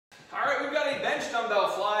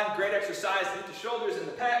exercise to hit the shoulders and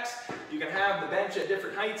the pecs. You can have the bench at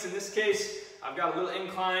different heights. In this case, I've got a little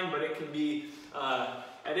incline, but it can be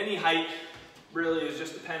at any height. Really is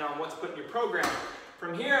just depend on what's put in your program.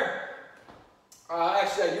 From here,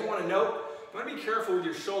 actually I do want to note, you want to be careful with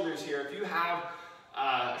your shoulders here. If you have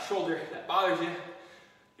a shoulder that bothers you,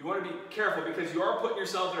 you want to be careful because you are putting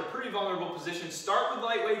yourself in a pretty vulnerable position. Start with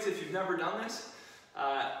light weights if you've never done this.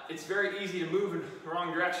 It's very easy to move in the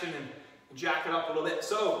wrong direction and jack it up a little bit.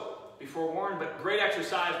 So, be forewarned, but great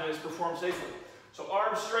exercise when it's performed safely. So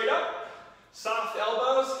arms straight up, soft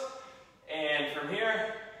elbows, and from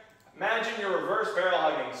here, imagine your reverse barrel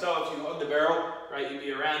hugging. So if you hug the barrel, right, you'd be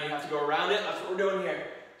around, you have to go around it. That's what we're doing here.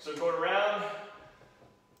 So going around,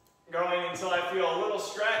 going until I feel a little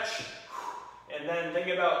stretch, and then think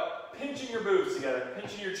about pinching your boobs together,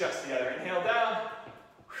 pinching your chest together. Inhale down,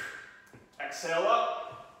 exhale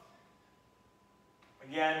up.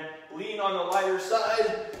 Again, lean on the lighter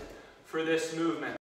side for this movement.